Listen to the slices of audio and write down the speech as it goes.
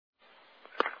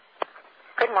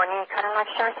Good morning, Econo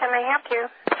Lodge Johnstown. May I help you?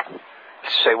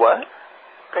 Say what?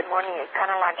 Good morning,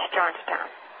 Econo Lodge Johnstown.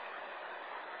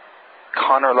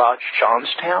 Connor Lodge,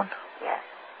 Johnstown? Yes.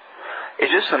 Is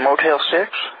this the Motel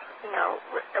 6? No,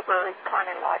 we're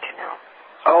Econo Lodge now.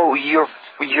 Oh, you're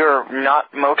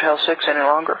not Motel 6 any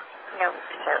longer? No,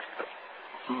 sir.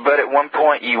 But at one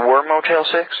point you were Motel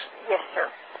 6? Yes,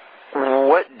 sir.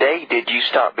 What day did you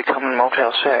stop becoming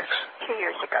Motel 6? 2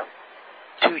 years ago.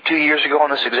 Two years ago on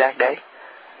this exact day?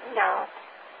 No.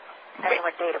 I don't know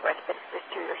what date it was, but it was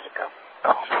 2 years ago.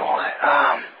 Oh, boy.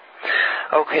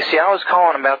 Okay, see, I was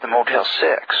calling about the Motel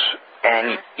 6,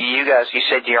 and you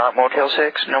said you aren't Motel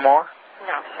 6 no more?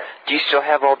 No, sir. Do you still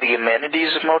have all the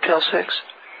amenities of Motel 6?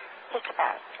 Just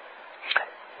about.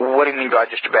 What do you mean by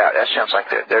just about? That sounds like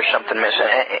there's something missing.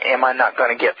 Am I not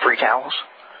going to get free towels?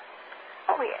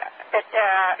 Oh, yeah. But,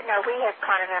 no, we have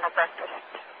continental breakfast.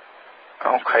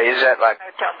 Okay, is that like...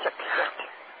 Motel 6, yes.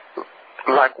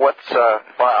 Like what's, I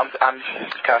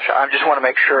just want to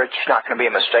make sure it's not going to be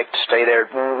a mistake to stay there.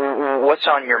 What's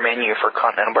on your menu for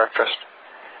continental breakfast?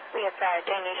 We have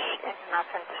Danish and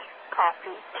muffins,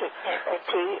 coffee, tea,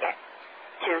 and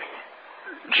juice.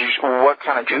 Juice? What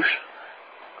kind of juice?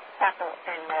 Apple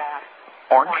and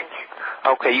orange.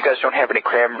 Okay, you guys don't have any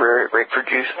cranberry grapefruit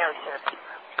juice? No, sir.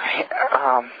 Okay,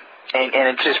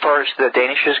 and it's, as far as the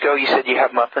Danishes go, you said you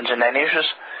have muffins and Danishes?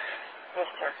 Yes,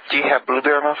 sir. Do you have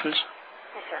blueberry muffins?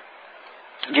 Yes, sir.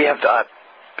 Do you have the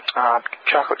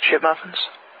chocolate chip muffins?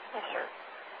 Yes, sir.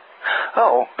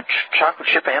 Oh, chocolate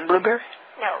chip and blueberry?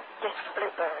 No, just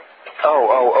blueberry.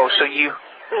 Oh, so you...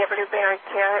 We have blueberry,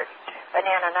 carrot,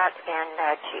 banana nut,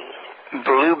 and cheese.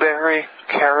 Blueberry,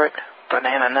 carrot,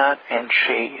 banana nut, and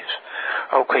cheese.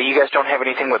 Okay, you guys don't have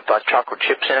anything with chocolate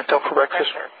chips in it, though, for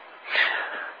breakfast? Yes, sir.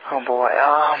 Oh, boy.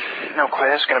 Okay,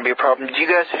 that's going to be a problem. Do you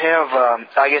guys have,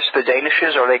 I guess, the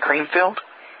Danishes? Are they cream-filled?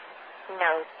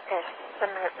 No, it's some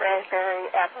raspberry,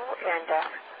 apple, and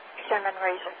cinnamon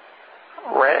raisin.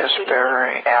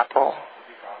 Raspberry, apple.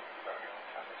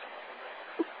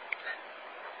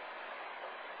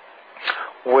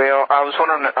 Well, I was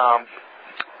wondering,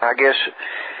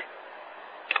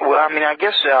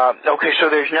 okay, so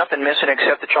there's nothing missing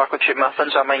except the chocolate chip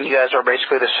muffins. I mean, you guys are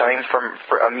basically the same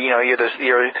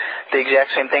you're the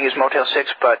exact same thing as Motel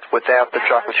 6, but without the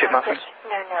chocolate chip muffins?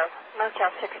 No.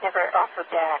 Motel 6 never offered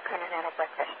continental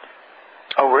breakfast.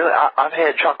 Oh, really? I've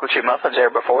had chocolate chip muffins there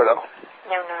before, though.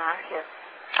 No, not here.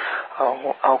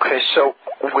 Oh, okay, so,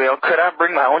 well, could I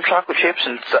bring my own chocolate chips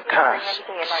and kind of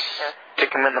Anything you like, sir.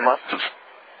 stick them in the muffins?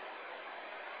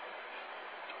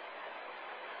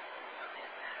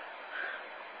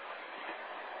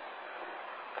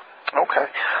 Okay.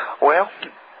 Well,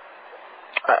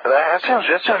 that sounds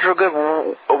real good.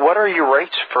 What are your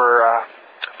rates for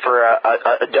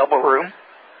a double room?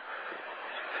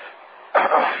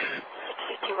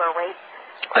 6208.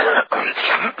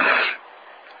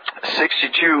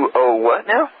 62 what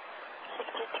now?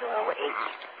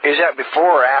 6208. Is that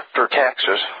before or after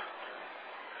taxes?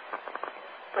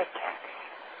 With tax.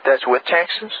 That's with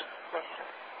taxes? Yes,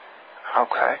 sir.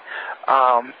 Okay.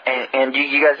 And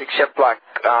you guys accept like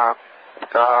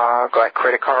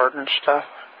credit card and stuff?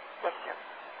 Yes, sir.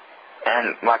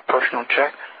 And like personal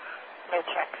check? No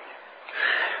checks.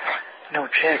 No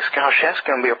checks. Gosh, that's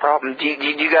going to be a problem. Do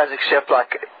you guys accept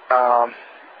like,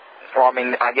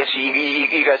 I guess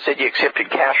you guys said you accepted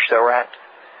cash though, right?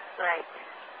 Right.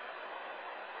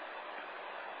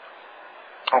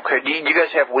 Okay. Do you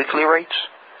guys have weekly rates?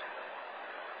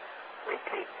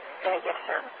 Weekly. Yes,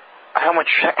 sir. How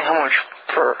much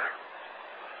for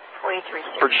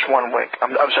 4360. for just 1 week?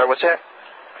 I'm sorry, what's that?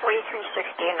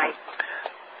 4360 a night.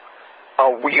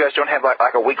 Oh, well, you guys don't have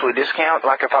like a weekly discount,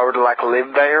 like if I were to like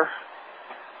live there?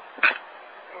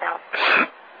 No.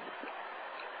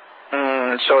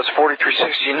 So it's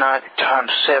 4360 a night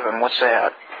times 7. What's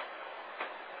that?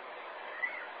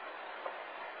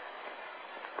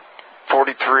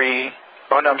 43.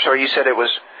 Oh no, I'm sorry. You said it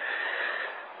was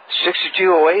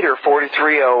 6208 or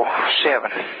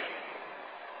 4307.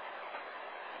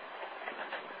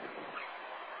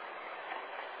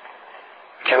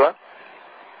 Hello?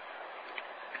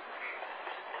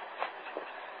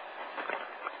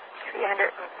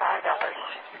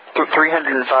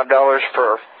 $305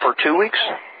 for 2 weeks?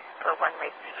 Yeah, for 1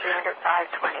 week.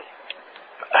 $305.20.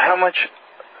 How much?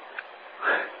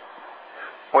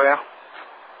 Well,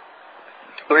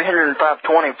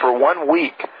 $305.20 for 1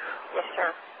 week. Yes,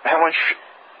 sir. How much?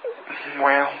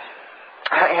 Well,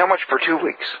 how much for 2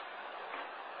 weeks?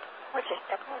 Which is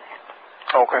double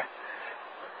that. Okay.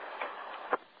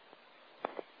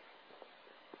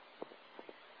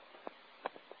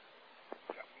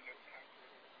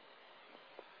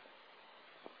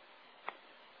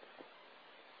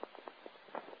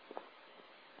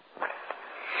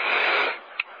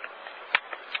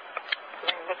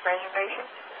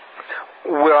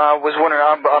 Well, I was wondering,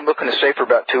 I'm looking to stay for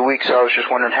about 2 weeks, so I was just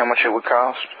wondering how much it would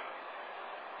cost.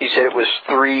 You said it was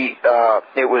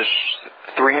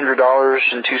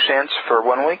 $300.02 for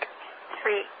 1 week?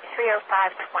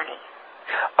 305.20.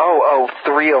 Oh,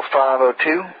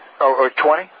 305.02? Or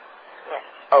 20? Yes.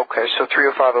 Okay, so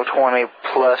 305.20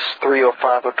 plus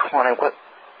 305.20, what?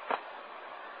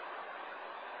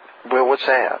 Well, what's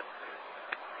that?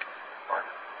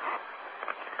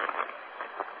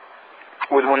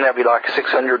 Wouldn't that be like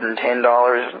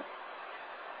 $610?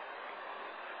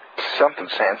 Something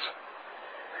cents.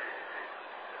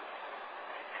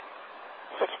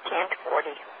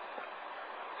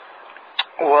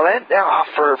 610.40. Well,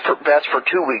 that's for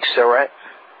 2 weeks, though, right?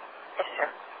 Yes, sir.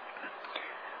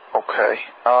 Okay.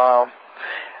 How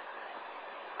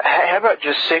about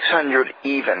just 600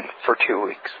 even for 2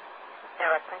 weeks? No,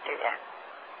 I couldn't do that.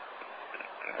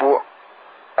 Well,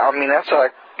 I mean, that's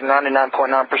like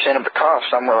 99.9% of the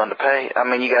cost I'm willing to pay. I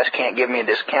mean, you guys can't give me a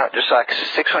discount, just like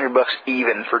 $600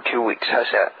 even for 2 weeks.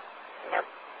 How's that? Nope.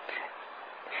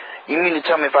 You mean to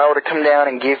tell me if I were to come down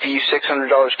and give you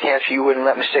 $600 cash, you wouldn't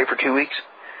let me stay for 2 weeks?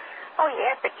 Oh,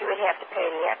 yeah, but you would have to pay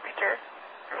the extra.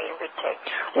 I mean, we'd take...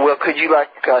 Well, could you,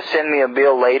 send me a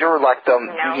bill later, like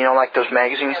No. like those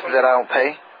magazines that I don't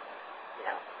pay? No.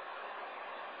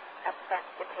 Upfront.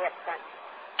 You pay upfront.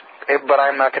 But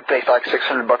I could pay like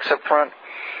 $600 up front,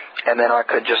 and then I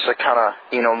could just kind of,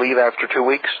 leave after 2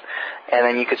 weeks, and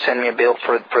then you could send me a bill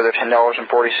for the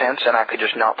 $10.40, and I could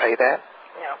just not pay that?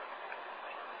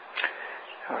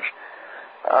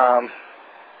 No.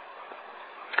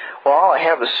 Well, all I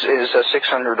have is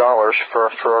 $600 for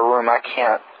a room. I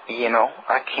can't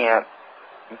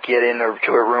get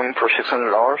into a room for $600.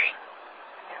 No, sir.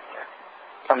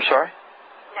 I'm sorry?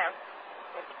 No.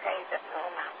 It pays the full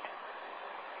amount.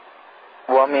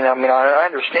 Well, I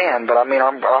understand, but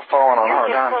I've fallen on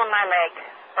hard Just times. pull my leg,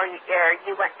 or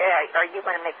you want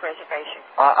to make reservations.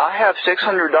 I have $600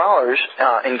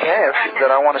 in cash that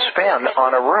I want to spend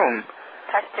on a room.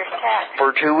 Plus there's tax.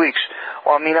 For 2 weeks.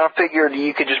 Well, I figured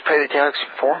you could just pay the tax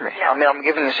for me. No. I'm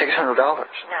giving you $600. No.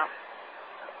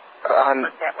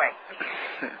 Work that way.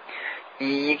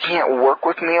 You can't work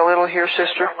with me a little here,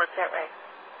 sister? Don't work that way.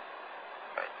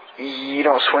 You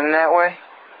don't swing that way?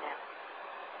 No.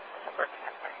 Doesn't work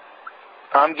that way.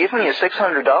 I'm giving you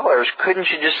 $600. Couldn't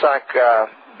you just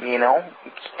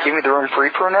give me the room free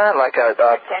for a night? Like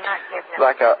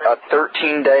a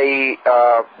 13-day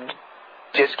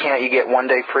discount, you get 1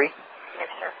 day free? Yes,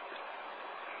 sir.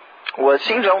 Well, it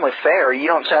seems only fair. You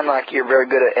don't sound like you're very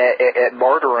good at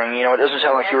bartering. It doesn't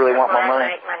sound like you really want my money.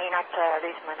 I make money, not to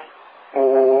lose money.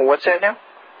 Well, what's that now?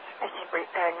 I said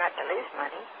not to lose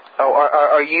money. Oh,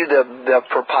 are you the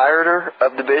proprietor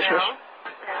of the business?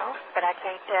 No, but I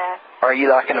can't... Are you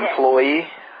like an employee?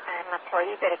 I'm an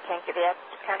employee, but I can't give you that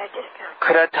kind of discount.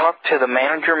 Could I talk to the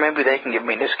manager? Maybe they can give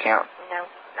me a discount. No,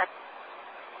 not...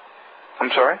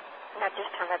 I'm sorry? Not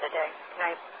just another day.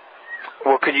 No.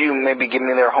 Well, could you maybe give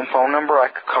me their home phone number? I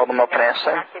could call them up and ask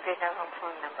them. Not give you no home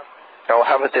phone number. Oh,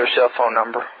 how about their cell phone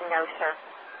number? No, sir.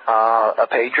 A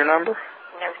pager number?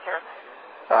 No, sir.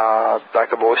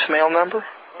 Like a voicemail number?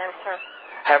 No, sir.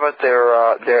 How about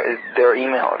their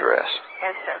email address?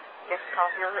 No, sir. Just call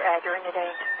here during the day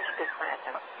and speak when I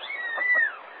them.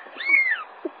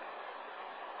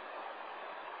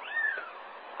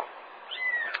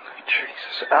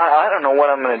 Jesus. I don't know what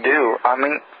I'm going to do.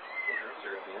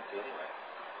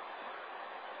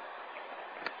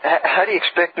 How do you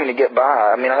expect me to get by?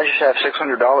 I just have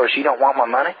 $600. You don't want my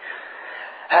money?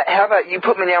 How about you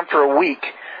put me down for a week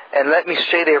and let me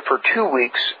stay there for 2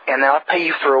 weeks, and I'll pay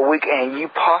you for a week, and you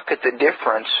pocket the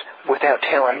difference without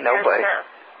telling nobody? No, sir.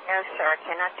 No, sir. I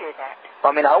cannot do that.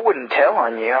 I wouldn't tell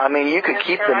on you. You could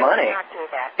keep the money. I cannot do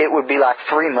that. It would be like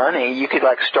free money. You could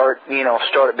start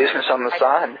a business on the side.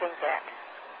 I don't think that.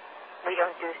 We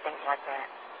don't do things like that.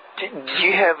 Do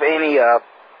you have any,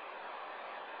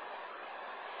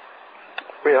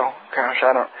 well, gosh,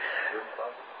 I don't...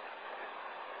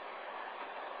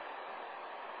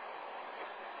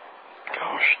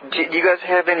 Gosh, do you guys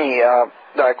have any, what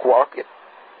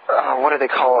do they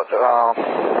call it,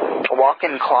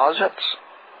 walk-in closets?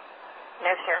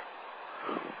 No, sir.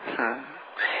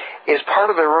 Is part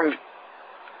of the room...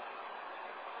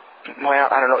 Well,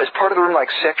 I don't know. Is part of the room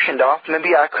sectioned off?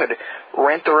 Maybe I could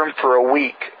rent the room for a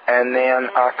week, and then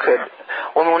I could...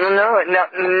 Well, no.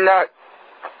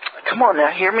 Come on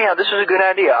now, hear me out. This is a good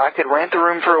idea. I could rent the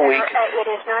room for a week. It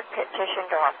is not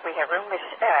partitioned off. We have room with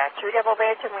 2 double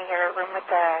beds, and we have a room with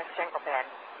a single bed.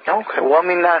 Okay. Well,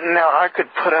 now I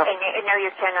could put up... And no, you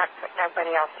cannot put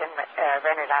nobody else in,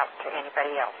 rent it out to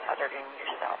anybody else other than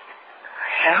yourself.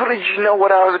 How did you know what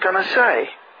I was going to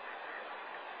say?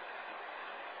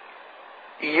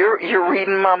 You're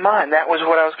reading my mind. That was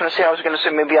what I was going to say. I was going to say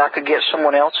maybe I could get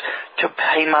someone else to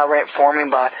pay my rent for me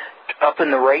by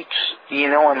upping the rates, you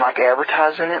know, and like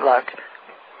advertising it, like.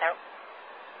 Nope.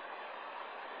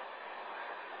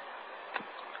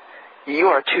 You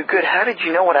are too good. How did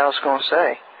you know what I was going to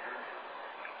say?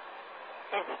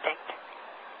 Instinct.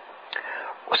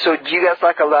 So do you guys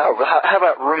like allow, how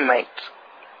about roommates?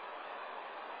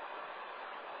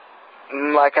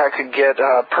 Like I could get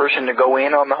a person to go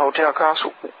in on the hotel costs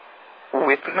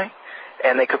with me,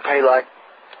 and they could pay like,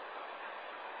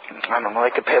 I don't know,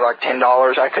 they could pay like $10.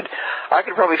 I could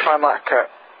probably find like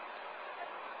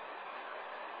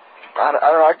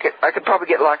I could probably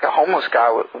get like a homeless guy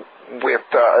with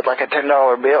like a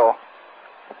 $10 bill.